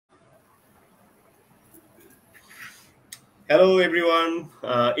Hello, everyone.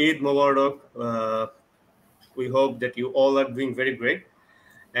 Eid Mubarak. We hope that you all are doing very great.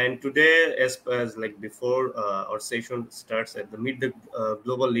 And today, as like before, our session starts at the Meet the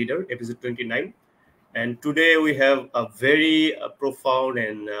Global Leader, episode 29. And today we have a very profound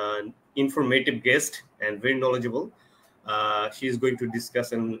and informative guest and very knowledgeable. She is going to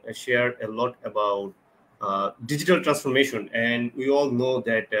discuss and share a lot about digital transformation. And we all know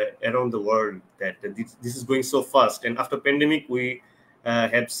that around the world that this is going so fast. And after pandemic, we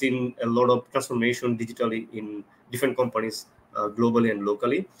have seen a lot of transformation digitally in different companies globally and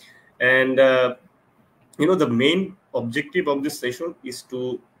locally. And the main objective of this session is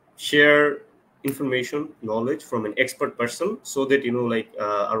to share information knowledge from an expert person so that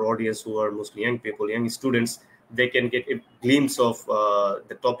our audience who are mostly young people, young students, they can get a glimpse of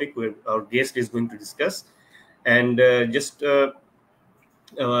the topic where our guest is going to discuss. And just to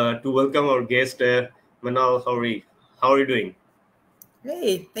welcome our guest, Manal, Houri. How are you doing?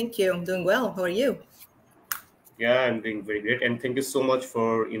 Hey, thank you. I'm doing well. How are you? Yeah, I'm doing very great, and thank you so much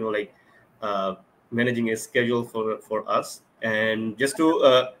for managing a schedule for us. And just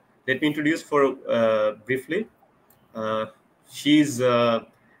to let me introduce for briefly, uh, she's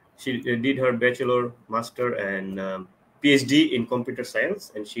she did her bachelor, master, and PhD in computer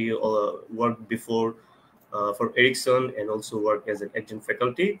science, and she worked before for Ericsson and also worked as an adjunct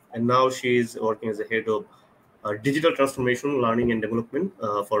faculty, and now she is working as a head of digital transformation, learning and development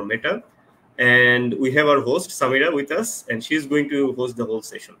for Meta. And we have our host, Samira, with us, and she's going to host the whole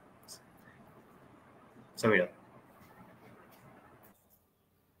session. Samira.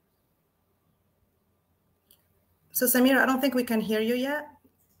 So, Samira, I don't think we can hear you yet.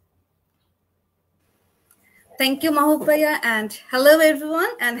 Thank you, Mahubaya, and hello, everyone,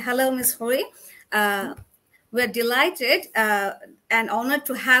 and hello, Ms. Houri. We're delighted and honored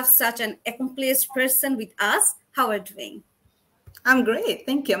to have such an accomplished person with us. How are you doing? I'm great.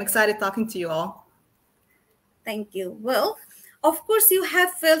 Thank you. I'm excited talking to you all. Thank you. Well, of course, you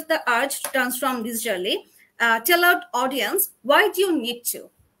have felt the urge to transform digitally. Tell our audience, why do you need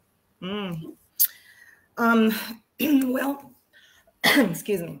to? Well,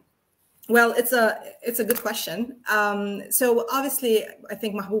 excuse me. Well, it's a good question. So obviously, I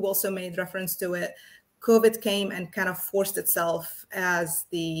think Mahbub also made reference to it. COVID came and kind of forced itself as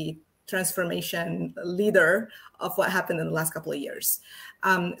the transformation leader of what happened in the last couple of years.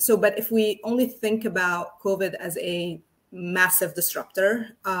 But if we only think about COVID as a massive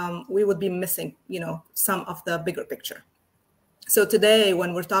disruptor, we would be missing, some of the bigger picture. So today,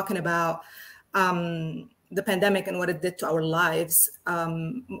 when we're talking about the pandemic and what it did to our lives,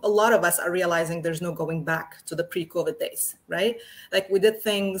 a lot of us are realizing there's no going back to the pre-COVID days, right? Like we did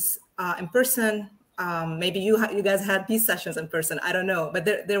things in person. Maybe you guys had these sessions in person. I don't know, but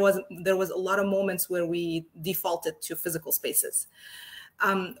there was a lot of moments where we defaulted to physical spaces.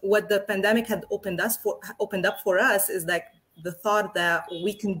 What the pandemic had opened up for us is like the thought that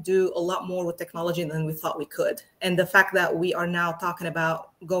we can do a lot more with technology than we thought we could, and the fact that we are now talking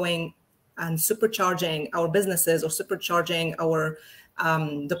about going and supercharging our businesses or supercharging our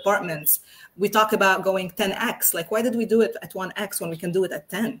departments. We talk about going 10x. Like, why did we do it at 1x when we can do it at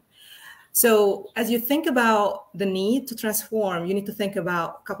 10? So as you think about the need to transform, you need to think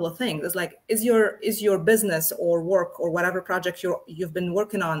about a couple of things. It's like, is your business or work or whatever project you've been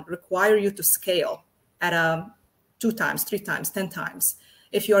working on require you to scale at a 2 times, 3 times, 10 times?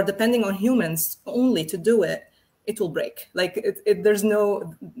 If you are depending on humans only to do it, it will break. Like there's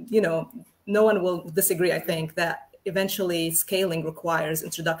no, no one will disagree, I think, that eventually scaling requires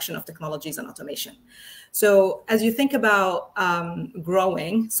introduction of technologies and automation. So as you think about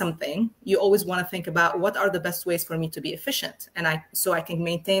growing something, you always want to think about what are the best ways for me to be efficient, so I can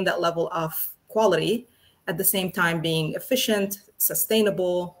maintain that level of quality at the same time being efficient,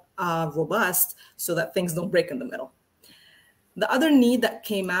 sustainable, robust, so that things don't break in the middle. The other need that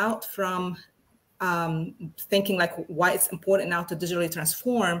came out from thinking like why it's important now to digitally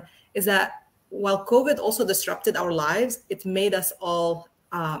transform is that while COVID also disrupted our lives, it made us all,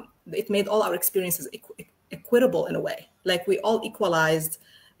 it made all our experiences equitable in a way. Like we all equalized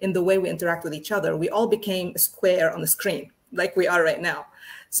in the way we interact with each other. We all became a square on the screen like we are right now.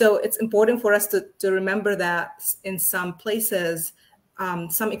 So it's important for us to remember that in some places,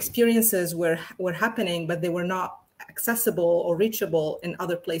 some experiences were happening, but they were not accessible or reachable in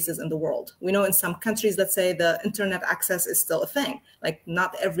other places in the world. We know in some countries, let's say, the internet access is still a thing. Like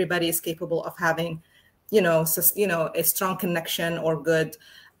not everybody is capable of having, a strong connection or good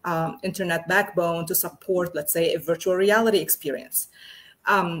internet backbone to support, let's say, a virtual reality experience.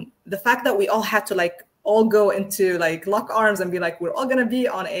 The fact that we all had to all go into lock arms and be like, we're all going to be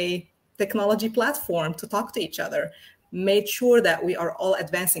on a technology platform to talk to each other, made sure that we are all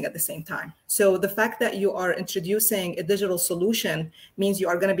advancing at the same time. So the fact that you are introducing a digital solution means you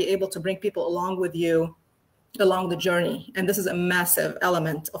are going to be able to bring people along with you along the journey. And this is a massive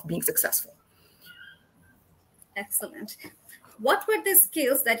element of being successful. Excellent. What were the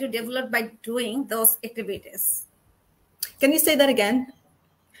skills that you developed by doing those activities? Can you say that again?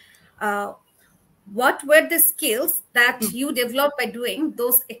 What were the skills that you developed by doing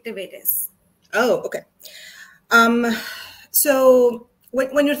those activities? Oh, okay. So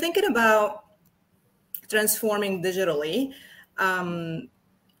when you're thinking about transforming digitally,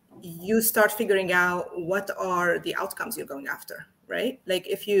 you start figuring out what are the outcomes you're going after, right? Like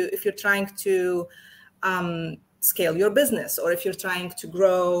if you're trying to scale your business, or if you're trying to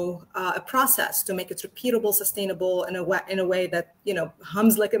grow a process to make it repeatable, sustainable in a way that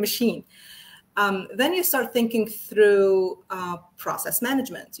hums like a machine. Then you start thinking through process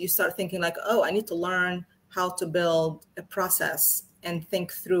management. You start thinking like, oh, I need to learn how to build a process and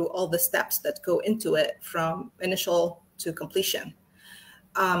think through all the steps that go into it from initial to completion.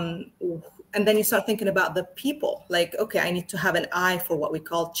 And then you start thinking about the people, like, okay, I need to have an eye for what we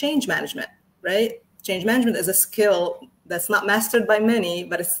call change management, right? Change management is a skill that's not mastered by many,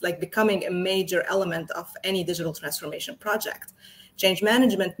 but it's like becoming a major element of any digital transformation project. Change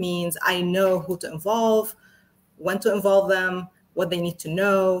management means I know who to involve, when to involve them, what they need to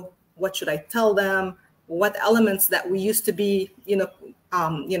know, what should I tell them, what elements that we used to be,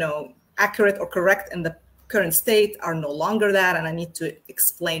 accurate or correct in the current state are no longer that, and I need to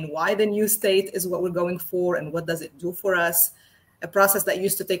explain why the new state is what we're going for and what does it do for us. A process that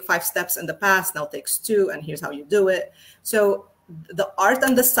used to take 5 steps in the past now takes 2, and here's how you do it. So the art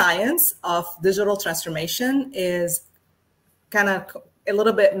and the science of digital transformation is kind of a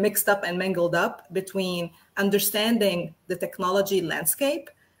little bit mixed up and mangled up between understanding the technology landscape,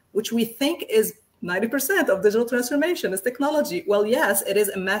 which we think is 90% of digital transformation is technology. Well, yes, it is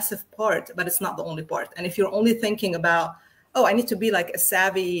a massive part, but it's not the only part. And if you're only thinking about, oh, I need to be like a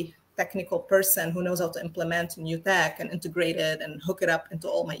savvy technical person who knows how to implement new tech and integrate it and hook it up into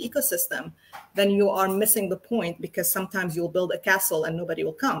all my ecosystem, then you are missing the point, because sometimes you'll build a castle and nobody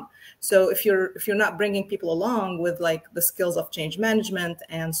will come. So if you're not bringing people along with like the skills of change management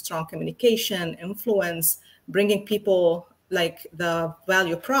and strong communication, influence, bringing people like the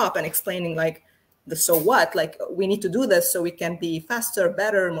value prop and explaining like the so what, like we need to do this so we can be faster,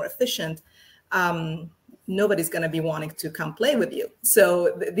 better, more efficient, nobody's going to be wanting to come play with you.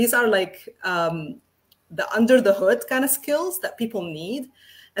 So these are like the under the hood kind of skills that people need.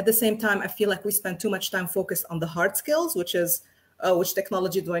 At the same time, I feel like we spend too much time focused on the hard skills, which is, which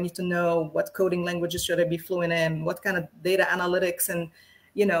technology do I need to know? What coding languages should I be fluent in? What kind of data analytics and,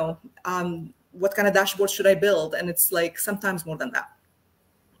 what kind of dashboards should I build? And it's like sometimes more than that.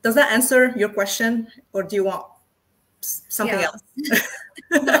 Does that answer your question, or do you want something else?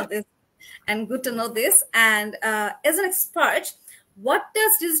 And good to know this. And as an expert, what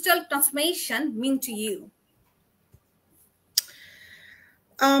does digital transformation mean to you?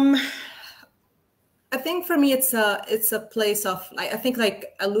 I think for me, it's a place of, I think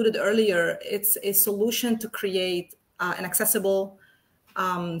like alluded earlier, it's a solution to create an accessible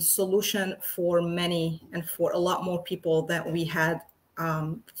solution for many and for a lot more people than we had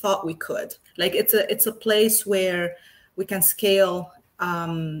thought we could. Like it's a place where we can scale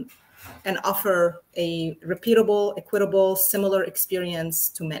and offer a repeatable, equitable, similar experience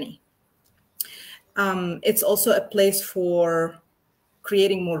to many. It's also a place for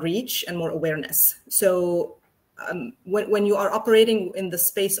creating more reach and more awareness. So when you are operating in the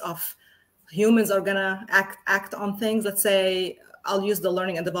space of humans are gonna act on things, let's say, I'll use the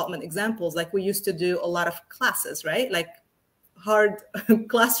learning and development examples. Like we used to do a lot of classes, right? Like hard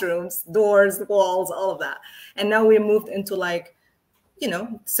classrooms, doors, walls, all of that. And now we moved into like,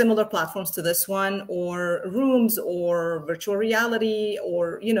 similar platforms to this one, or rooms, or virtual reality,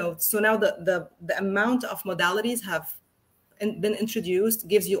 or, so now the amount of modalities have been introduced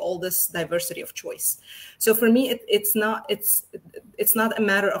gives you all this diversity of choice. So for me, it's not a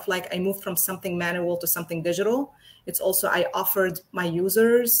matter of like I moved from something manual to something digital. It's also I offered my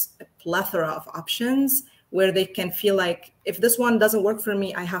users a plethora of options where they can feel like if this one doesn't work for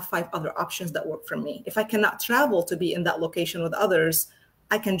me, I have 5 other options that work for me. If I cannot travel to be in that location with others,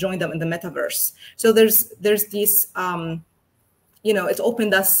 I can join them in the metaverse. So there's these, it's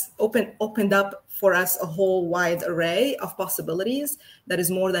opened up for us a whole wide array of possibilities that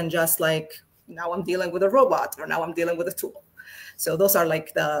is more than just like, now I'm dealing with a robot or now I'm dealing with a tool. So those are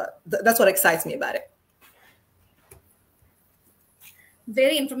like that's what excites me about it.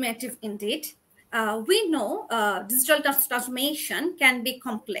 Very informative indeed. We know digital transformation can be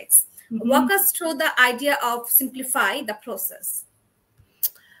complex. Mm-hmm. Walk us through the idea of simplify the process.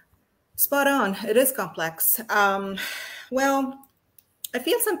 Spot on. It is complex. Well, I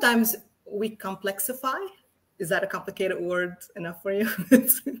feel sometimes we complexify. Is that a complicated word enough for you?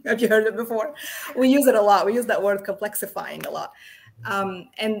 Have you heard it before? We use it a lot. We use that word complexifying a lot.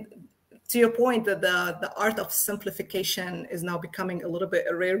 And to your point, that the art of simplification is now becoming a little bit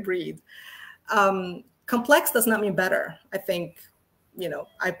a rare breed. Complex does not mean better. I think,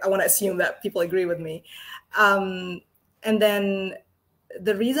 I want to assume that people agree with me. And then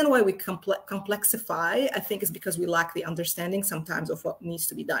the reason why we complexify, I think, is because we lack the understanding sometimes of what needs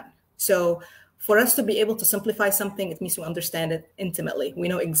to be done. So for us to be able to simplify something, it means we understand it intimately. We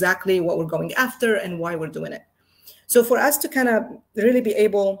know exactly what we're going after and why we're doing it. So for us to kind of really be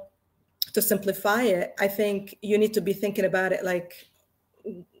able to simplify it, I think you need to be thinking about it like,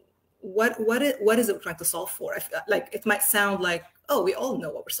 what is it we're trying to solve for? Like, it might sound like, oh, we all know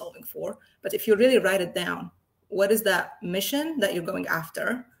what we're solving for, but if you really write it down, what is that mission that you're going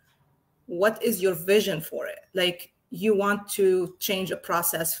after? What is your vision for it? Like, you want to change a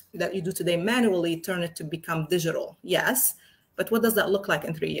process that you do today manually, turn it to become digital. Yes, but what does that look like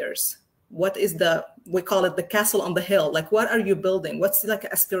in 3 years? What is we call it the castle on the hill. Like, what are you building? What's like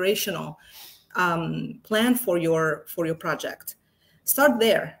an aspirational plan for your project? Start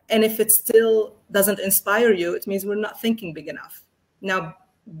there. And if it still doesn't inspire you, it means we're not thinking big enough. Now,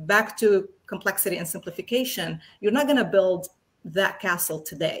 back to complexity and simplification, you're not going to build that castle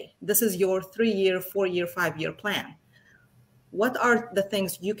today. This is your 3-year, 4-year, 5-year plan. What are the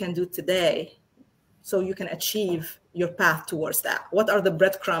things you can do today so you can achieve your path towards that? What are the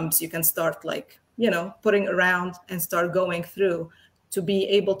breadcrumbs you can start putting around and start going through to be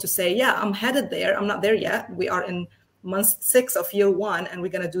able to say, yeah, I'm headed there. I'm not there yet. We are in month 6 of year 1 and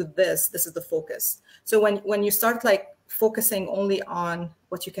we're going to do this. This is the focus. So when you start focusing only on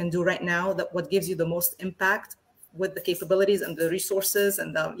what you can do right now, that what gives you the most impact with the capabilities and the resources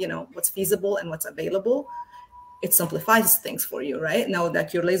and what's feasible and what's available, it simplifies things for you, right? Now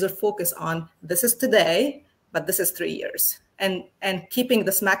that you're laser focused on this is today, but this is 3 years. And keeping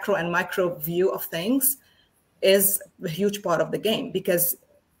this macro and micro view of things is a huge part of the game, because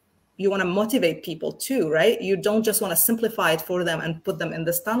you want to motivate people too, right? You don't just want to simplify it for them and put them in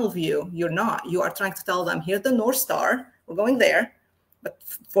this tunnel view. You're not. You are trying to tell them, here's the North Star, we're going there, but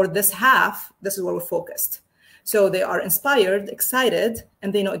for this half, this is where we're focused. So they are inspired, excited,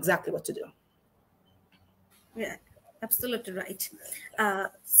 and they know exactly what to do. Yeah, absolutely right.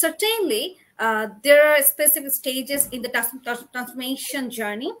 Certainly, there are specific stages in the transformation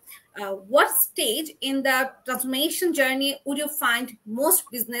journey. What stage in the transformation journey would you find most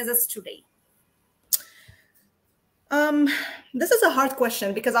businesses today? This is a hard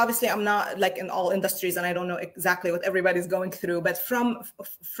question, because obviously I'm not in all industries and I don't know exactly what everybody's going through. But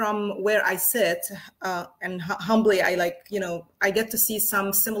from where I sit, and humbly, I get to see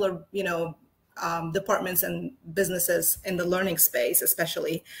some similar, departments and businesses in the learning space,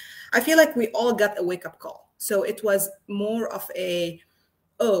 especially. I feel like we all got a wake-up call. So it was more of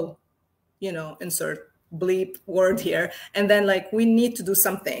insert bleep word here. And then we need to do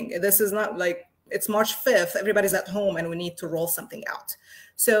something. This is not it's March 5th, everybody's at home and we need to roll something out.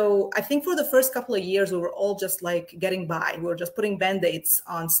 So I think for the first couple of years, we were all just getting by. We were just putting Band-Aids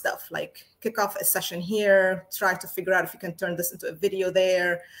on stuff, kick off a session here, try to figure out if you can turn this into a video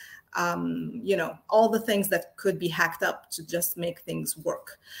there. All the things that could be hacked up to just make things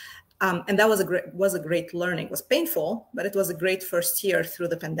work. And that was a great learning. It was painful, but it was a great first year through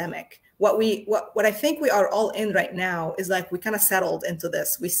the pandemic. What I think we are all in right now is we kind of settled into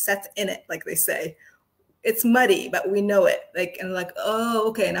this. We set in it, like they say. It's muddy, but we know it. Oh,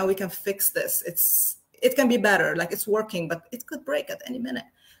 okay, now we can fix this. It can be better. It's working, but it could break at any minute.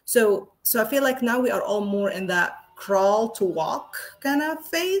 So I feel now we are all more in that crawl to walk kind of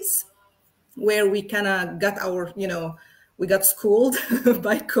phase, where we kind of got our, we got schooled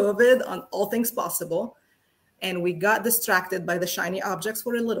by COVID on all things possible, and we got distracted by the shiny objects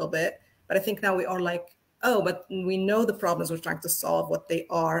for a little bit. But I think now we are oh, but we know the problems we're trying to solve, what they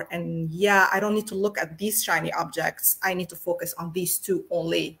are. And yeah, I don't need to look at these shiny objects. I need to focus on these two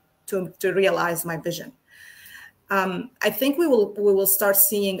only to realize my vision. I think we will start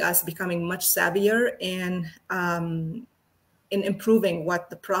seeing us becoming much savvier in improving what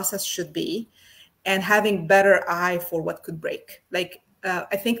the process should be, and having better eye for what could break.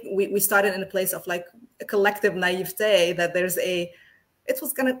 I think we started in a place of a collective naivete that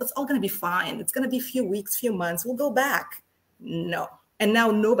it's all gonna be fine. It's gonna be a few weeks, few months. We'll go back. No. And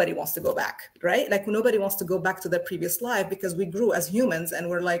now nobody wants to go back, right? Nobody wants to go back to their previous life, because we grew as humans and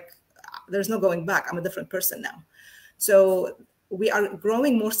we're there's no going back. I'm a different person now. So we are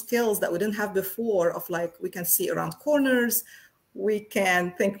growing more skills that we didn't have before, of like, we can see around corners, we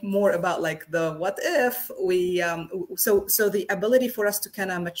can think more about like the what if, so the ability for us to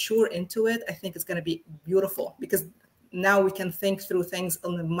kind of mature into it, I think it's going to be beautiful, because now we can think through things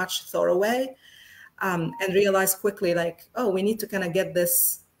in a much thorough way, and realize quickly like, oh, we need to kind of get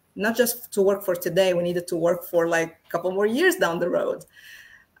this, not just to work for today, we need it to work for like a couple more years down the road.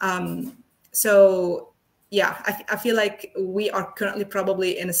 So yeah, I feel like we are currently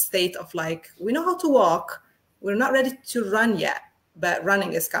probably in a state of like, we know how to walk, we're not ready to run yet, but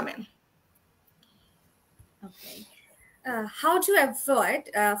running is coming. Okay. How do you avoid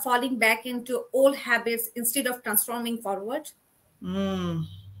falling back into old habits instead of transforming forward?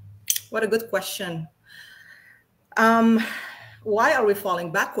 What a good question. Why are we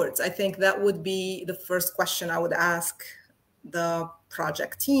falling backwards? I think that would be the first question I would ask the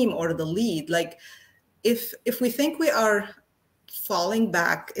project team or the lead. Like, if we think we are falling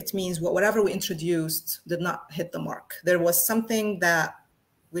back, it means whatever we introduced did not hit the mark. There was something that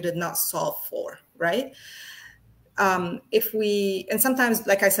we did not solve for, right? And sometimes,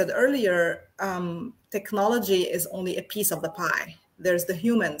 like I said earlier, technology is only a piece of the pie. There's the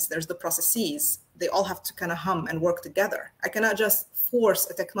humans, there's the processes. They all have to kind of hum and work together. I cannot just force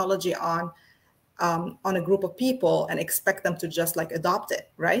a technology on a group of people and expect them to just like adopt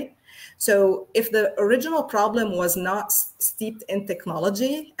it, right? So if the original problem was not steeped in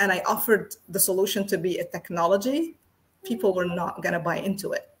technology and I offered the solution to be a technology, people were not going to buy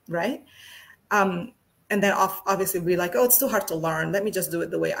into it, right? And then obviously be like, oh, it's too hard to learn. Let me just do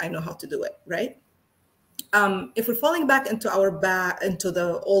it the way I know how to do it, right? If we're falling back into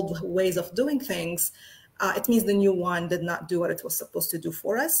the old ways of doing things, it means the new one did not do what it was supposed to do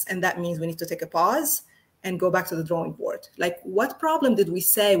for us. And that means we need to take a pause and go back to the drawing board. Like, what problem did we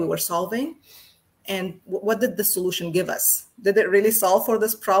say we were solving? And what did the solution give us? Did it really solve for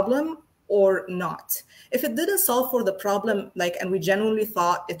this problem or not? If it didn't solve for the problem, and we genuinely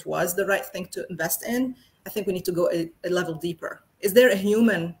thought it was the right thing to invest in, I think we need to go a level deeper. Is there a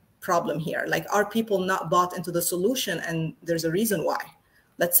human problem here? Like, are people not bought into the solution and there's a reason why?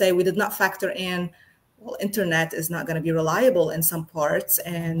 Let's say we did not factor in, well, internet is not going to be reliable in some parts,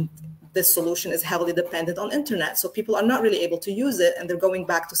 and this solution is heavily dependent on internet. So people are not really able to use it, and they're going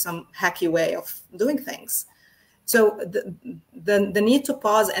back to some hacky way of doing things. So the need to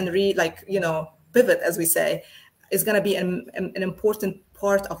pause and pivot, as we say, is going to be an important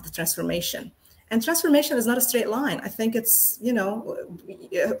part of the transformation. And transformation is not a straight line. I think it's,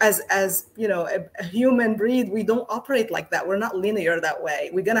 as a human breed, we don't operate like that. We're not linear that way.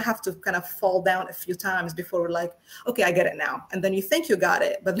 We're going to have to kind of fall down a few times before we're like, okay, I get it now. And then you think you got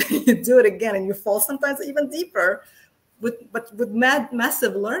it, but then you do it again and you fall sometimes even deeper with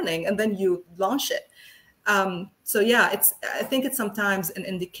massive learning, and then you launch it. So yeah, I think it's sometimes an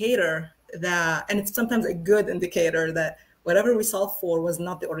indicator and it's sometimes a good indicator that whatever we solved for was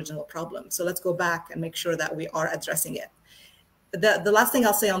not the original problem. So let's go back and make sure that we are addressing it. The last thing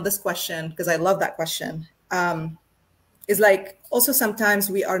I'll say on this question, because I love that question, is like, also sometimes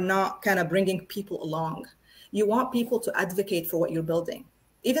we are not kind of bringing people along. You want people to advocate for what you're building.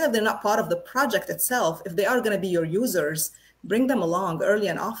 Even if they're not part of the project itself, if they are going to be your users, bring them along early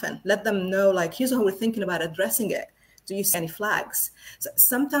and often. Let them know, like, here's how we're thinking about addressing it. Do you see any flags? So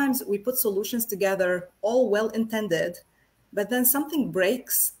sometimes we put solutions together, all well-intended, but then something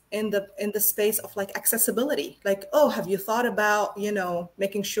breaks in the space of like accessibility. Like, oh, have you thought about,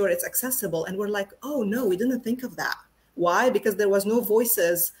 making sure it's accessible? And we're like, oh no, we didn't think of that. Why? Because there was no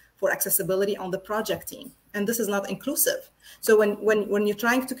voices for accessibility on the project team. And this is not inclusive. So when you're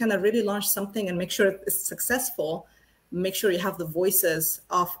trying to kind of really launch something and make sure it's successful, make sure you have the voices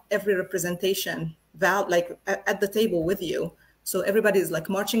of every representation at the table with you. So everybody is like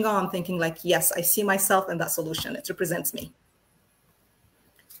marching on, thinking like, yes, I see myself in that solution. It represents me.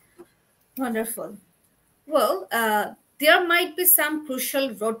 Wonderful. Well, there might be some crucial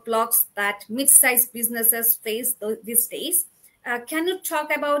roadblocks that mid-sized businesses face these days. Can you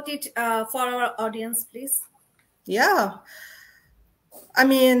talk about it for our audience, please? Yeah. I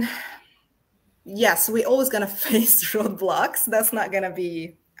mean, yes, we're always going to face roadblocks. That's not going to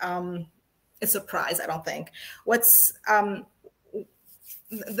be a surprise, I don't think. What's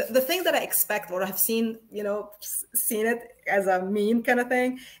the thing that I expect, or I've seen it as a meme kind of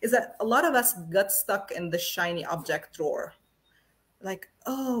thing, is that a lot of us got stuck in the shiny object drawer. Like,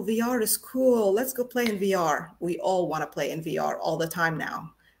 oh, VR is cool. Let's go play in VR. We all want to play in VR all the time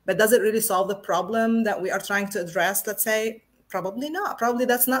now. But does it really solve the problem that we are trying to address, let's say? Probably not. Probably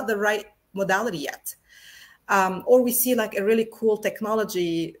that's not the right modality yet. Or we see like a really cool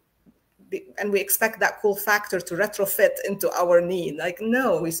technology and we expect that cool factor to retrofit into our need. Like,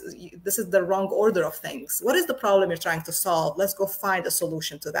 no, this is the wrong order of things. What is the problem you're trying to solve? Let's go find a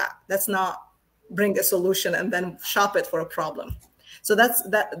solution to that. Let's not bring a solution and then shop it for a problem. So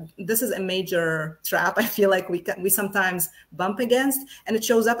this is a major trap I feel like we sometimes bump against, and it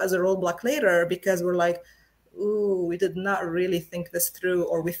shows up as a roadblock later because we're like, ooh, we did not really think this through,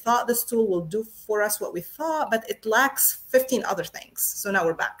 or we thought this tool will do for us what we thought, but it lacks 15 other things. So now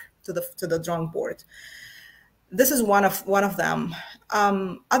we're back to the drawing board. This is one of them.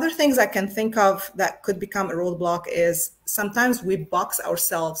 Other things I can think of that could become a roadblock is sometimes we box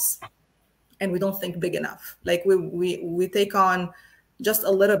ourselves and we don't think big enough. Like we take on just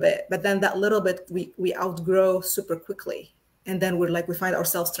a little bit, but then that little bit we outgrow super quickly, and then we find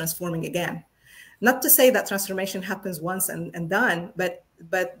ourselves transforming again. Not to say that transformation happens once and done, but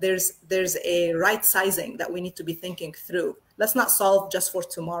there's a right sizing that we need to be thinking through. Let's not solve just for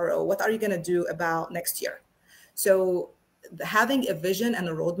tomorrow. What are you going to do about next year? So having a vision and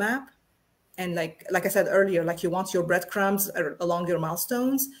a roadmap, and like I said earlier, like you want your breadcrumbs along your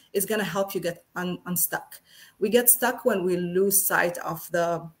milestones, is going to help you get unstuck. We get stuck when we lose sight of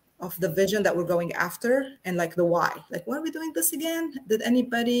the vision that we're going after, and like the why. Like, why are we doing this again? Did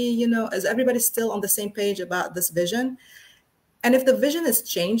anybody, is everybody still on the same page about this vision? And if the vision is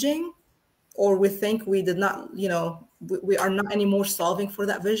changing, or we think we did not, we are not anymore solving for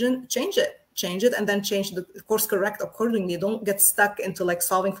that vision, change it, and then change the course, correct accordingly. Don't get stuck into like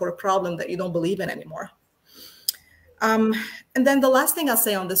solving for a problem that you don't believe in anymore. And then the last thing I'll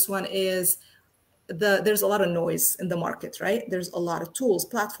say on this one is there's a lot of noise in the market, right? There's a lot of tools,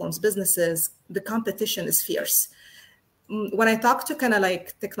 platforms, businesses. The competition is fierce. When I talk to kind of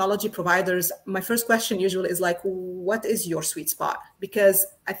like technology providers, my first question usually is like, what is your sweet spot? Because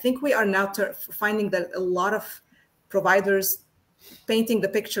I think we are now finding that a lot of providers painting the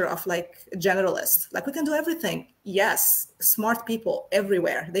picture of like generalists, like we can do everything. Yes, smart people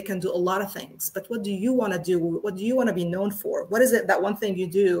everywhere, they can do a lot of things, but what do you want to do? What do you want to be known for? What is it, that one thing you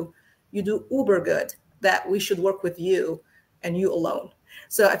do uber good, that we should work with you and you alone?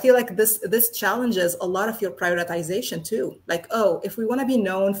 So I feel like this challenges a lot of your prioritization too. Like, oh, if we want to be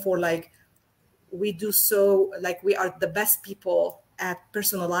known for like, we are the best people at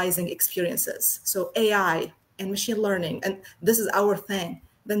personalizing experiences, so AI and machine learning, and this is our thing,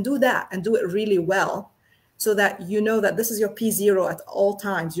 then do that and do it really well, so that you know that this is your P0 at all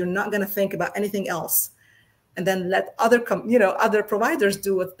times. You're not going to think about anything else. And then let other providers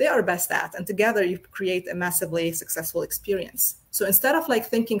do what they are best at, and together you create a massively successful experience. So instead of like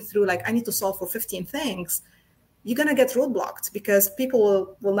thinking through like, I need to solve for 15 things, you're going to get roadblocked because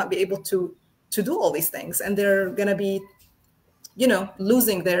people will not be able to do all these things, and they're going to be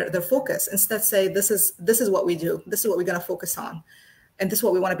losing their focus. Instead, say, this is what we do, this is what we're going to focus on, and this is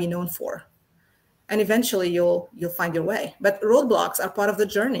what we want to be known for. And eventually you'll find your way. But roadblocks are part of the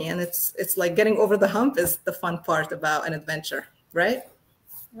journey, and it's like getting over the hump is the fun part about an adventure, right?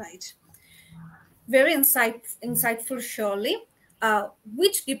 Right. Very insightful, Shirley.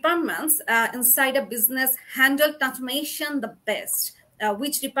 Which departments inside a business handle transformation the best?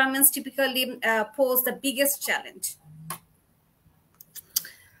 Which departments typically pose the biggest challenge?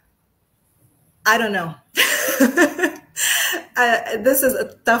 I don't know. This is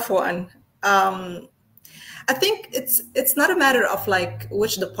a tough one. I think it's not a matter of like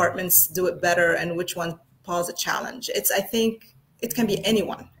which departments do it better and which one pose a challenge. I think it can be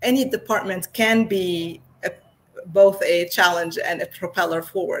anyone. Any department can be both a challenge and a propeller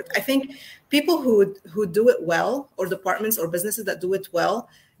forward. I think people who do it well, or departments or businesses that do it well,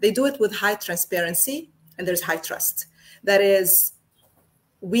 they do it with high transparency and there's high trust. That is,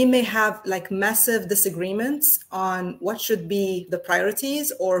 we may have like massive disagreements on what should be the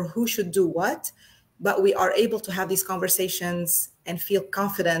priorities or who should do what, but we are able to have these conversations and feel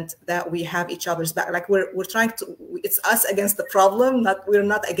confident that we have each other's back. Like we're trying to, it's us against the problem, we're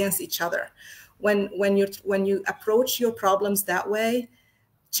not against each other. When you approach your problems that way,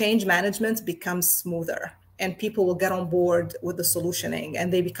 change management becomes smoother, and people will get on board with the solutioning,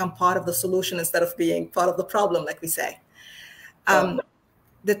 and they become part of the solution instead of being part of the problem, like we say.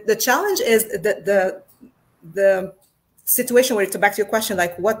 The challenge is that the situation where, to back to your question,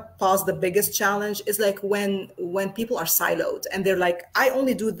 like what posed the biggest challenge is like when people are siloed and they're like, I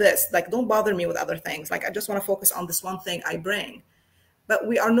only do this, like don't bother me with other things, like I just want to focus on this one thing I bring. But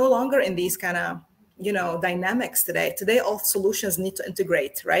we are no longer in these kind of dynamics today. All solutions need to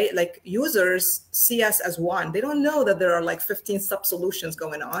integrate, right? Like users see us as one. They don't know that there are like 15 sub solutions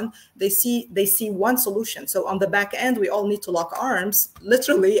going on. They see one solution. So on the back end, we all need to lock arms,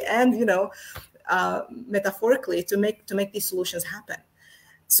 literally and metaphorically, to make these solutions happen.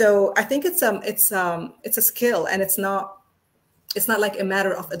 So I think it's a skill, and it's not like a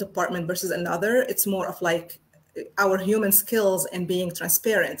matter of a department versus another. It's more of like our human skills and being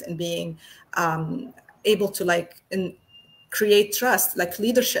transparent and being able to like create trust, like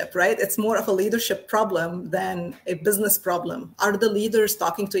leadership, right? It's more of a leadership problem than a business problem. Are the leaders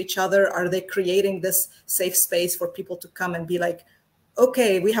talking to each other? Are they creating this safe space for people to come and be like,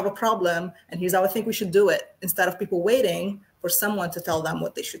 okay, we have a problem and here's how I think we should do it, instead of people waiting for someone to tell them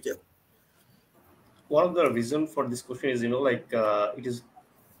what they should do? One of the reason for this question is, it is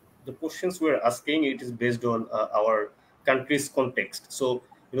the questions we're asking, it is based on our country's context. So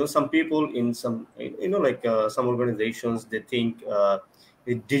some people in some some organizations, they think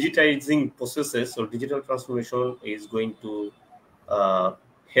digitizing processes or digital transformation is going to uh,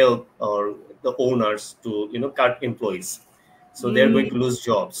 help or the owners to cut employees, so they're going to lose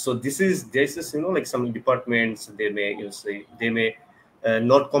jobs. So this is like some departments, they may say they may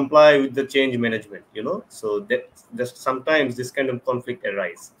not comply with the change management, so that sometimes this kind of conflict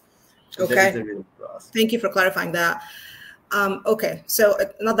arise. So that is Okay. the reason for us. Thank you for clarifying that. Okay, so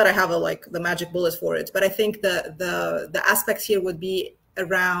not that I have the magic bullet for it, but I think the aspect here would be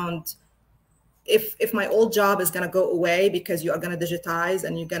around if my old job is going to go away because you are going to digitize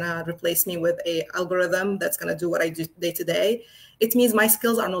and you're going to replace me with a algorithm that's going to do what I do day to day, it means my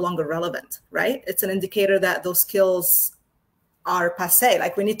skills are no longer relevant, right? It's an indicator that those skills are passé,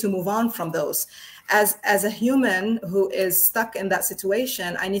 like we need to move on from those. As a human who is stuck in that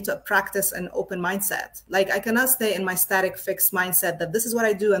situation, I need to practice an open mindset. Like I cannot stay in my static fixed mindset that this is what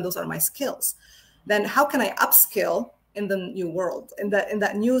I do and those are my skills. Then how can I upskill in the new world, in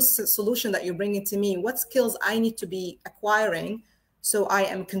that new solution that you're bringing to me? What skills I need to be acquiring so I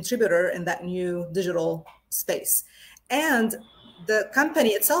am a contributor in that new digital space? And the company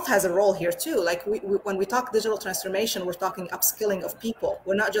itself has a role here too. Like when we talk digital transformation, we're talking upskilling of people.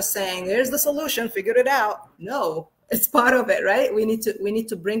 We're not just saying, here's the solution, figure it out. No, it's part of it, right? We need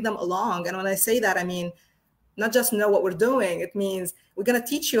to bring them along. And when I say that, I mean, not just know what we're doing. It means we're going to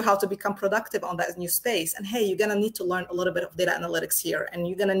teach you how to become productive on that new space. And hey, you're going to need to learn a little bit of data analytics here, and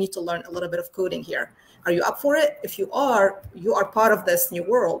you're going to need to learn a little bit of coding here. Are you up for it? If you are part of this new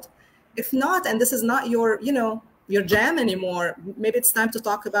world. If not, and this is not your jam anymore, maybe it's time to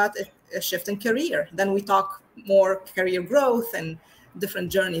talk about a shift in career. Then we talk more career growth and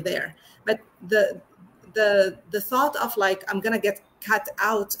different journey there. But the thought of like, I'm going to get cut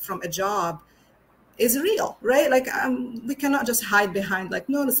out from a job is real, right? Like we cannot just hide behind like,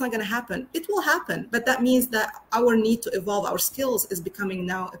 no, it's not going to happen. It will happen, but that means that our need to evolve our skills is becoming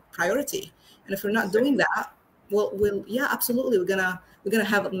now a priority. And if we're not doing that, we'll yeah, absolutely, we're gonna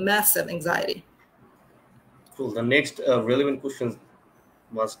have massive anxiety. Cool. The next relevant question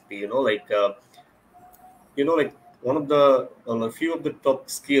must be, like one of the a few of the top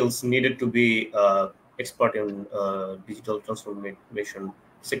skills needed to be expert in digital transformation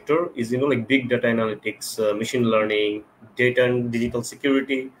sector is like big data analytics, machine learning, data and digital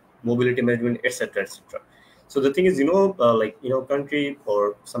security, mobility management, etc., etc. So the thing is, country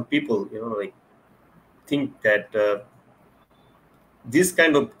or some people, like think that this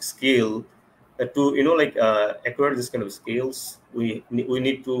kind of skill to acquire this kind of skills, we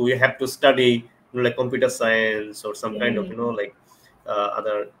have to study like computer science or some kind of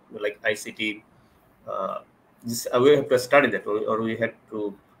other like ICT. We have to study that, or we had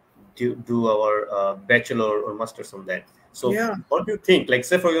to do our bachelor or masters on that. So Yeah. what do you think? Like,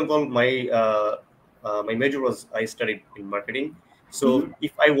 say for example, my major was, I studied in marketing. So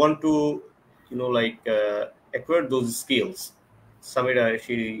if I want to acquire those skills, Samira,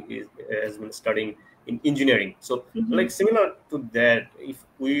 has been studying in engineering. So like similar to that, if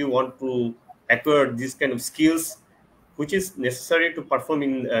we want to acquire these kind of skills which is necessary to perform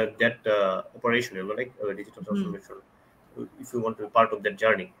in that operation, digital transformation, if you want to be part of that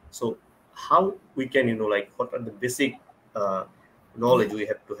journey. So how we can, what are the basic knowledge we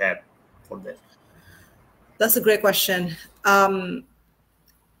have to have for that? That's a great question. The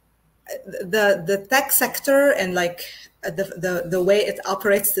tech sector and like the way it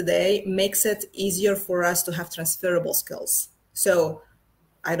operates today makes it easier for us to have transferable skills. So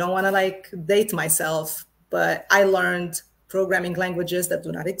I don't want to like date myself, but I learned programming languages that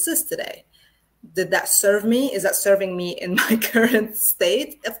do not exist today. Did that serve me? Is that serving me in my current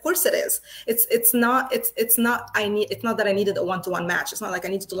state? Of course it is. It's not that I needed a one-to-one match. It's not like I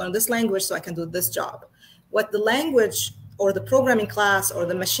needed to learn this language so I can do this job. What the language or the programming class or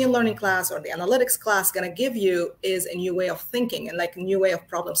the machine learning class or the analytics class going to give you is a new way of thinking and like a new way of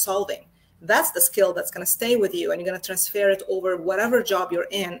problem solving. That's the skill that's going to stay with you, and you're going to transfer it over whatever job you're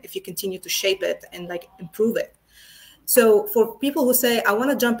in if you continue to shape it and like improve it. So for people who say, I want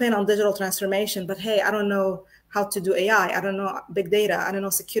to jump in on digital transformation, but hey, I don't know how to do AI, I don't know big data, I don't know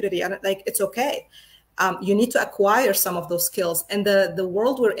security, like, it's okay. You need to acquire some of those skills. And the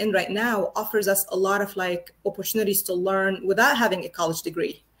world we're in right now offers us a lot of like opportunities to learn without having a college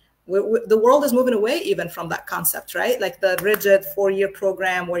degree. The world is moving away even from that concept, right? Like the rigid 4-year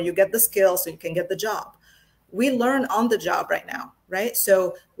program where you get the skills so you can get the job. We learn on the job right now, right?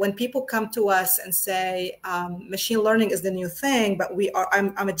 So when people come to us and say, machine learning is the new thing, but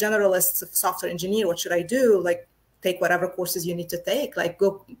I'm a generalist software engineer, what should I do? Like, take whatever courses you need to take, like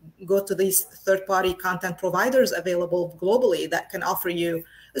go to these third-party content providers available globally that can offer you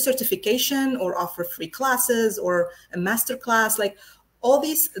a certification or offer free classes or a master class. Like all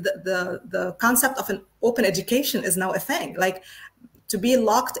these, the concept of an open education is now a thing. Like, to be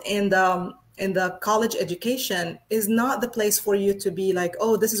locked in the college education is not the place for you to be like,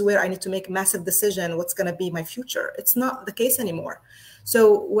 oh, this is where I need to make a massive decision, what's going to be my future. It's not the case anymore.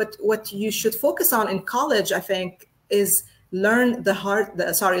 So what you should focus on in college, I think, is learn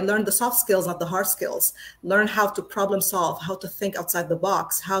the soft skills, not the hard skills. Learn how to problem solve, how to think outside the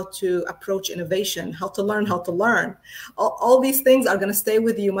box, how to approach innovation, how to learn. All these things are going to stay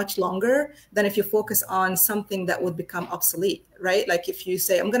with you much longer than if you focus on something that would become obsolete, right? Like if you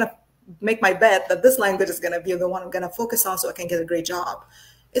say, I'm going to make my bet that this language is going to be the one I'm going to focus on so I can get a great job.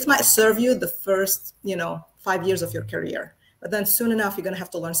 It might serve you the first, 5 years of your career, but then soon enough, you're going to have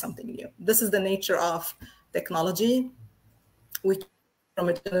to learn something new. This is the nature of technology, which from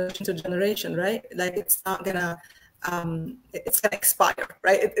a generation to generation, right? Like it's not gonna, it's gonna expire,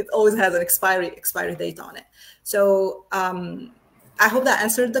 right? It always has an expiry date on it. So I hope that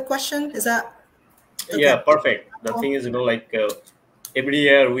answered the question. Is that? Okay. Yeah, perfect. The thing is, every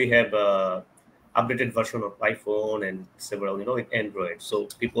year we have updated version of iPhone and several, with Android. So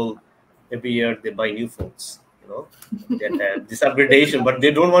people every year they buy new phones, that have this upgradation, but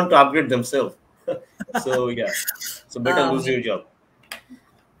they don't want to upgrade themselves. So yeah, so better lose your job.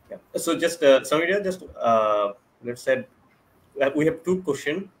 Yeah. So just Samira, just let's say we have 2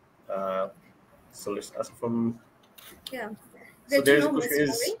 questions. So let's ask from. Yeah. So there's a question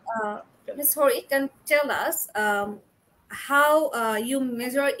Ms. Houri can tell us how you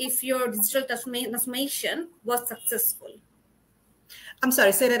measure if your digital transformation was successful. I'm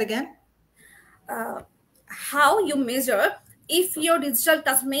sorry, say that again. How you measure if your digital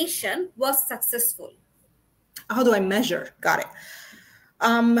transformation was successful. How do I measure? Got it.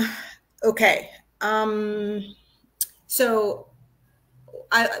 Okay. So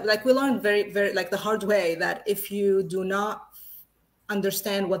we learned very, very the hard way that if you do not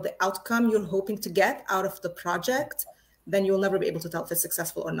understand what the outcome you're hoping to get out of the project, then you'll never be able to tell if it's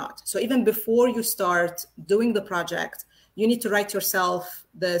successful or not. So even before you start doing the project, you need to write yourself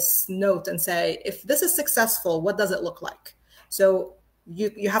this note and say, if this is successful, what does it look like? So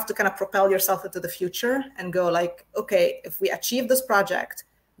you have to kind of propel yourself into the future and go like, okay, if we achieve this project,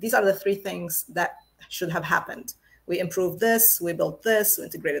 these are the 3 things that should have happened. We improved this, we built this, we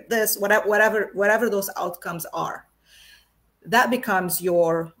integrated this, whatever those outcomes are. That becomes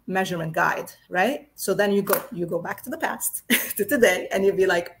your measurement guide, right? So then you go back to the past, to today, and you'll be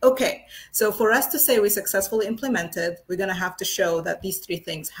like, okay, so for us to say we successfully implemented, we're gonna have to show that these 3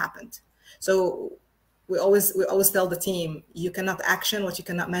 things happened. So we always tell the team, you cannot action what you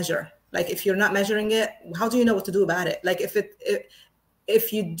cannot measure. Like if you're not measuring it, how do you know what to do about it? Like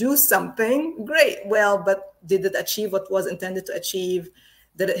if you do something, great. Well, but did it achieve what was intended to achieve?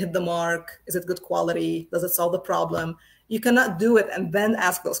 Did it hit the mark? Is it good quality? Does it solve the problem? You cannot do it and then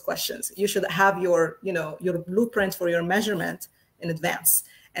ask those questions. You should have your blueprint for your measurement in advance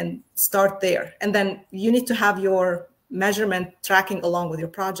and start there. And then you need to have your measurement tracking along with your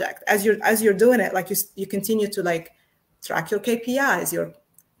project. As you're doing it, like you continue to track your KPIs,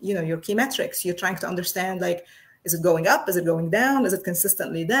 your key metrics. You're trying to understand is it going up? Is it going down? Is it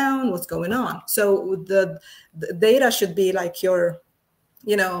consistently down? What's going on? So the data should be like your,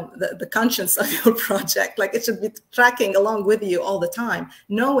 the conscience of your project. Like it should be tracking along with you all the time,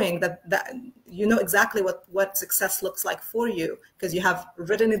 knowing that you know exactly what success looks like for you because you have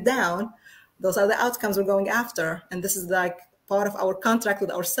written it down. Those are the outcomes we're going after. And this is like part of our contract with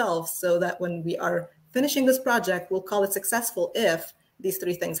ourselves so that when we are finishing this project, we'll call it successful if these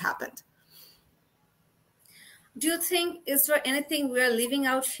 3 things happened. Do you think, is there anything we are leaving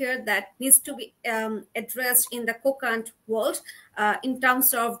out here that needs to be addressed in the co-current world in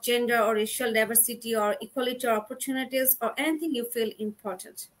terms of gender or racial diversity or equality or opportunities or anything you feel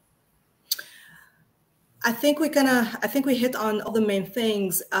important? I think we hit on all the main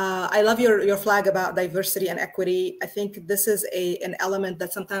things. I love your flag about diversity and equity. I think this is an element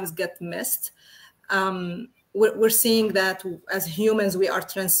that sometimes gets missed. we're seeing that as humans, we are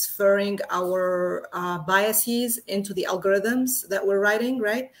transferring our biases into the algorithms that we're writing,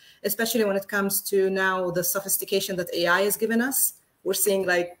 right? Especially when it comes to now the sophistication that AI has given us. We're seeing,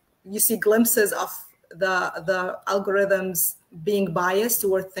 like, you see glimpses of the algorithms being biased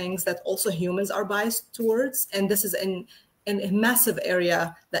toward things that also humans are biased towards. And this is in a massive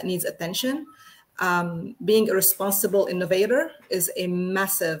area that needs attention. Being a responsible innovator is a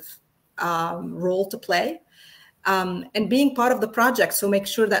massive role to play. And being part of the project, so make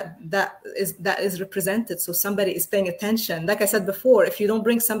sure that is represented, so somebody is paying attention. Like I said before, if you don't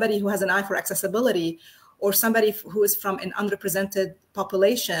bring somebody who has an eye for accessibility, or somebody who is from an underrepresented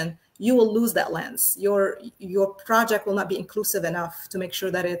population, you will lose that lens. Your project will not be inclusive enough to make sure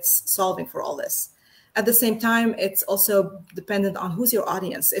that it's solving for all this. At the same time, it's also dependent on who's your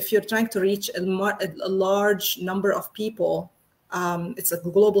audience. If you're trying to reach a large number of people, it's a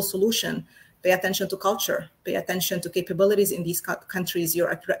global solution. Pay attention to culture, pay attention to capabilities in these countries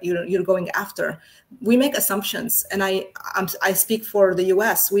you're going after. We make assumptions, and I speak for the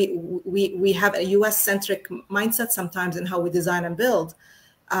US. We have a US-centric mindset sometimes in how we design and build,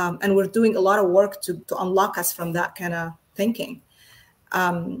 and we're doing a lot of work to unlock us from that kind of thinking.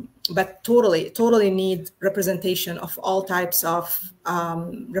 But totally need representation of all types of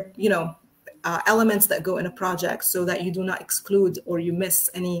elements that go in a project, so that you do not exclude or you miss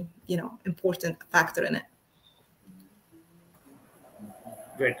any important factor in it.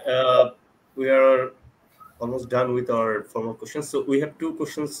 Great. We are almost done with our formal questions. So we have two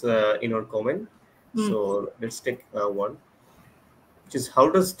questions in our comment. So let's take one, which is, how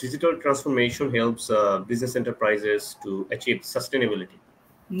does digital transformation helps business enterprises to achieve sustainability?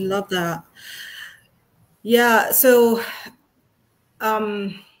 Love that. Yeah. So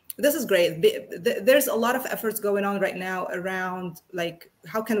this is great. There's a lot of efforts going on right now around, like,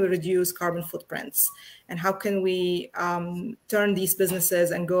 how can we reduce carbon footprints, and how can we turn these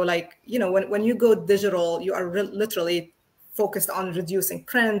businesses and go, like, when you go digital, you are literally focused on reducing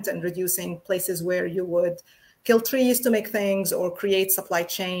print and reducing places where you would kill trees to make things or create supply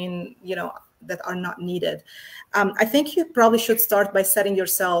chain, that are not needed. I think you probably should start by setting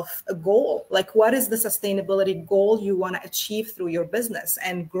yourself a goal. Like, what is the sustainability goal you want to achieve through your business,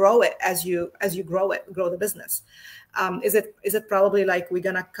 and grow it as you grow the business. Is it probably like, we're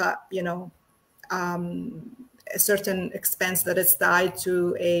gonna cut, a certain expense that is tied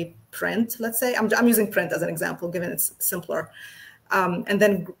to a print, let's say. I'm using print as an example, given it's simpler. And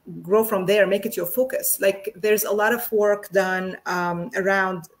then grow from there, make it your focus. Like, there's a lot of work done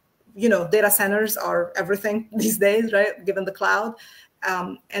around, data centers are everything these days, right? Given the cloud.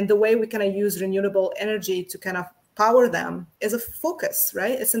 And the way we kind of use renewable energy to kind of power them is a focus,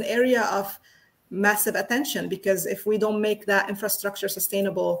 right? It's an area of massive attention, because if we don't make that infrastructure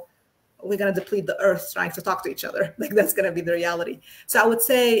sustainable, we're going to deplete the earth trying to talk to each other. Like, that's going to be the reality. So I would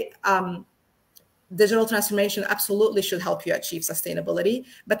say digital transformation absolutely should help you achieve sustainability,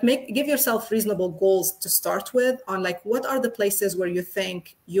 but give yourself reasonable goals to start with, on, like, what are the places where you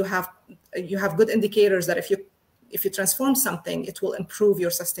think you have good indicators that if you transform something, it will improve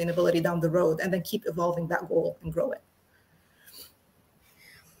your sustainability down the road, and then keep evolving that goal and grow it.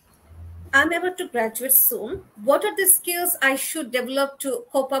 I'm about to graduate soon. What are the skills I should develop to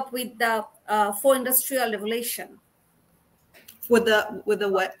cope up with the 4th Industrial Revolution? With the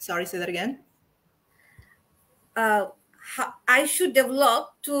what? Sorry, say that again. I should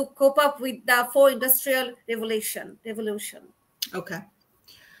develop to cope up with the 4th Industrial Revolution. Okay.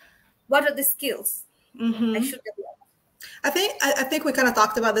 What are the skills I should develop? I think we kind of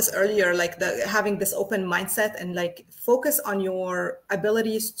talked about this earlier, like having this open mindset, and, like, focus on your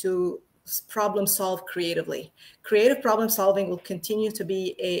abilities to problem solve creatively. Creative problem solving will continue to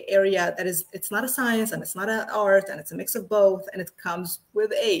be an area that it's not a science, and it's not an art, and it's a mix of both, and it comes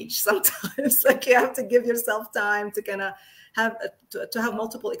with age sometimes. Like, you have to give yourself time to kind of have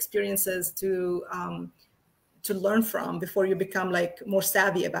multiple experiences to learn from before you become, like, more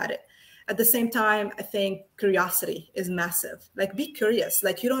savvy about it. At the same time, I think curiosity is massive. Like, be curious.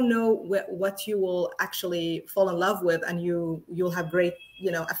 Like, you don't know what you will actually fall in love with, and you'll have great,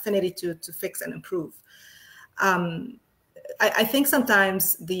 affinity to fix and improve. I think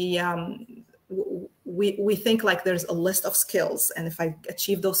sometimes we think, like, there's a list of skills, and if I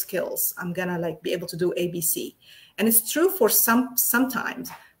achieve those skills, I'm gonna, like, be able to do ABC. And it's true for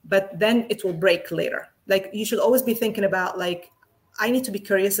sometimes, but then it will break later. Like, you should always be thinking about, like, I need to be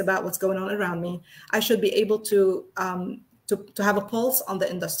curious about what's going on around me. I should be able to have a pulse on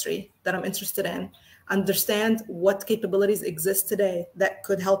the industry that I'm interested in, understand what capabilities exist today that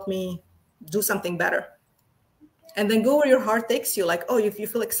could help me do something better. and then go where your heart takes you. Like, oh, if you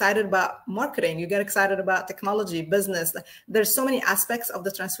feel excited about marketing, you get excited about technology, business. There's so many aspects of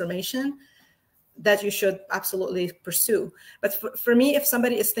the transformation that you should absolutely pursue. But for me, if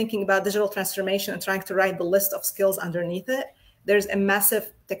somebody is thinking about digital transformation and trying to write the list of skills underneath it, there's a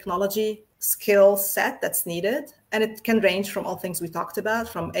massive technology skill set that's needed. And it can range from all things we talked about,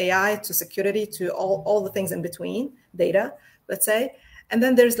 from AI to security to all the things in between, data, let's say. And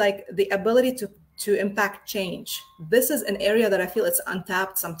then there's like the ability to impact change. This is an area that I feel it's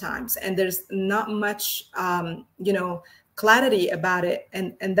untapped sometimes. And there's not much, clarity about it,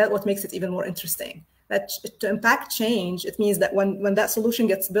 and that what makes it even more interesting. That to impact change, it means that when that solution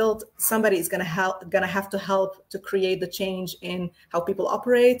gets built, somebody is gonna have to help to create the change in how people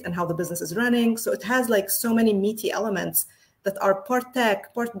operate and how the business is running. So it has like so many meaty elements that are part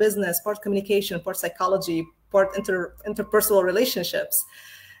tech, part business, part communication, part psychology, part interpersonal relationships.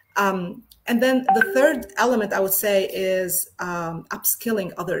 And then the third element I would say is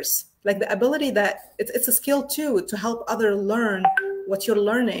upskilling others. Like the ability that it's a skill too, to help others learn what you're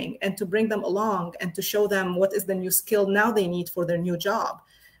learning and to bring them along and to show them what is the new skill now they need for their new job.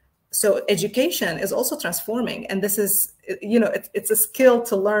 So education is also transforming. And this is, it's a skill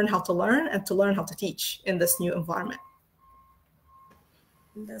to learn how to learn and to learn how to teach in this new environment.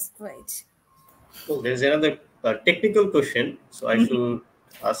 That's great. So there's another technical question. So I should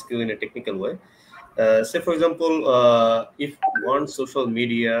ask you in a technical way. Say, for example, if one social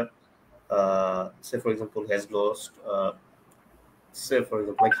media, say, for example, has lost, say, for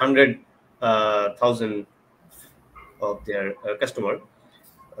example, like 100,000 of their customer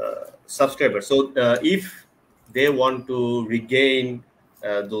subscribers. So if they want to regain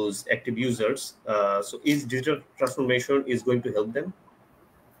those active users, so is digital transformation is going to help them?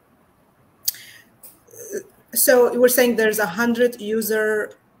 So we're saying there's 100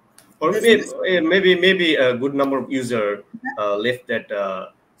 user, or maybe a good number of users left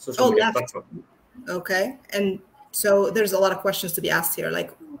that social media platform. Okay, and so there's a lot of questions to be asked here.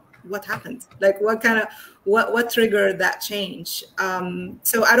 Like, what happened? Like, what triggered that change?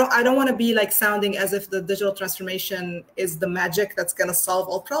 So I don't want to be like sounding as if the digital transformation is the magic that's going to solve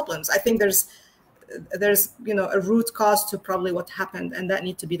all problems. I think there's a root cause to probably what happened, and that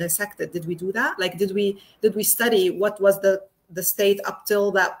need to be dissected. Did we do that? Like, did we study what was the state up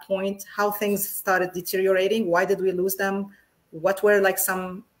till that point, how things started deteriorating? Why did we lose them? What were like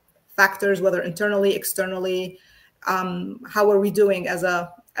some factors, whether internally, externally? How were we doing as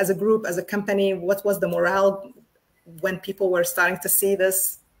a group, as a company? What was the morale when people were starting to see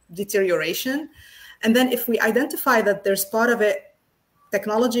this deterioration? And then if we identify that there's part of it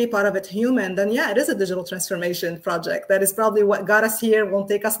technology, part of it human, then yeah, it is a digital transformation project. That is probably what got us here, won't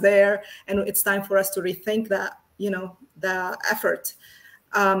take us there. And it's time for us to rethink that, the effort.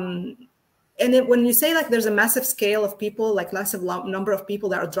 And when you say like there's a massive scale of people, like massive number of people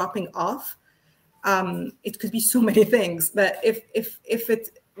that are dropping off, it could be so many things. But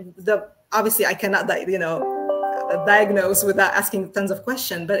obviously I cannot, diagnose without asking tons of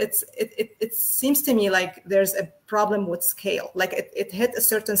questions. But it seems to me like there's a problem with scale. Like it hit a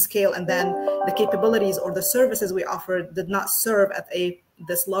certain scale, and then the capabilities or the services we offered did not serve at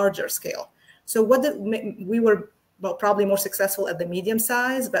this larger scale. So we were probably more successful at the medium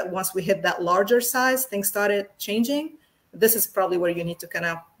size, but once we hit that larger size, things started changing. This is probably where you need to kind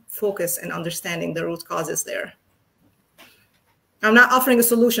of focus in understanding the root causes there. I'm not offering a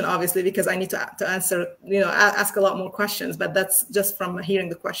solution, obviously, because I need to answer, ask a lot more questions, but that's just from hearing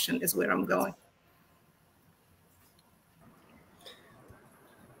the question is where I'm going.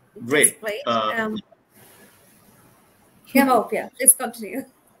 Great. Yeah, please continue.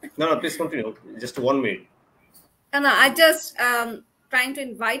 No, please continue. Just 1 minute. No, I just trying to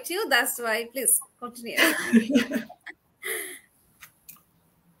invite you. That's why. Please continue.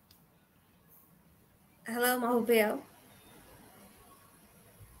 Hello, Mahubia.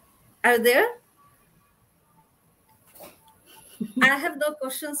 Are you there? I have no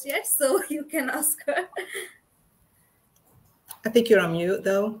questions yet, so you can ask her. I think you're on mute,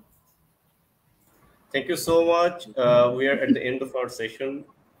 though. Thank you so much. We are at the end of our session.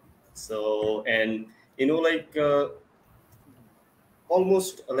 So, and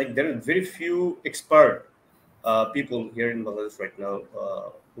almost like there are very few expert people here in Bangladesh right now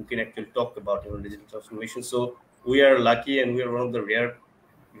who can actually talk about digital transformation. So we are lucky, and we are one of the rare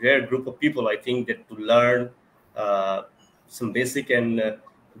group of people, I think, that to learn some basic and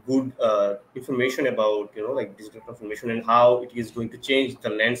good information about digital transformation and how it is going to change the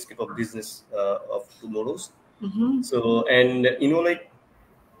landscape of business of tomorrow's. Mm-hmm. So, and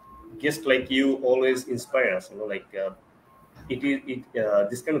guests like you always inspire us.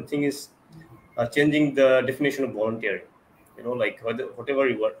 This kind of thing is changing the definition of volunteering. Like whatever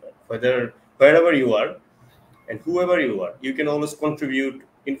you are, wherever you are, and whoever you are, you can always contribute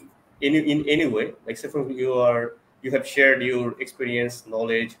in any way. Like say for you have shared your experience,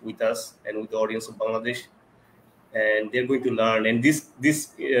 knowledge with us and with the audience of Bangladesh, and they're going to learn. And this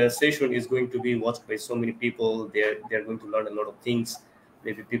session is going to be watched by so many people. They're going to learn a lot of things.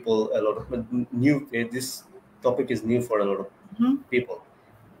 Maybe people a lot of new. This topic is new for a lot of people.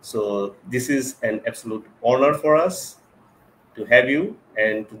 So this is an absolute honor for us to have you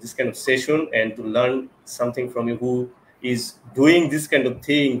and to this kind of session and to learn something from you who is doing this kind of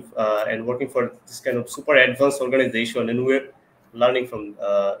thing and working for this kind of super advanced organization, and we're learning from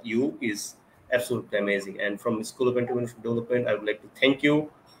you is absolutely amazing. And from School of Entrepreneurship Development, I would like to thank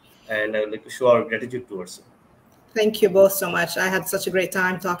you, and I would like to show our gratitude towards you. Thank you both so much. I had such a great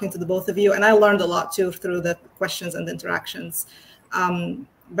time talking to the both of you, and I learned a lot too through the questions and the interactions.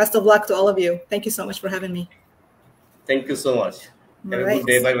 Best of luck to all of you. Thank you so much for having me. Thank you so much. Have a Right. good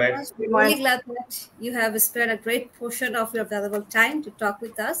day. Bye-bye. We're really glad that you have spared a great portion of your valuable time to talk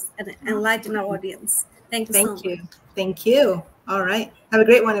with us and enlighten our audience. Thank you so much. Thank you. Thank you. All right. Have a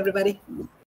great one, everybody.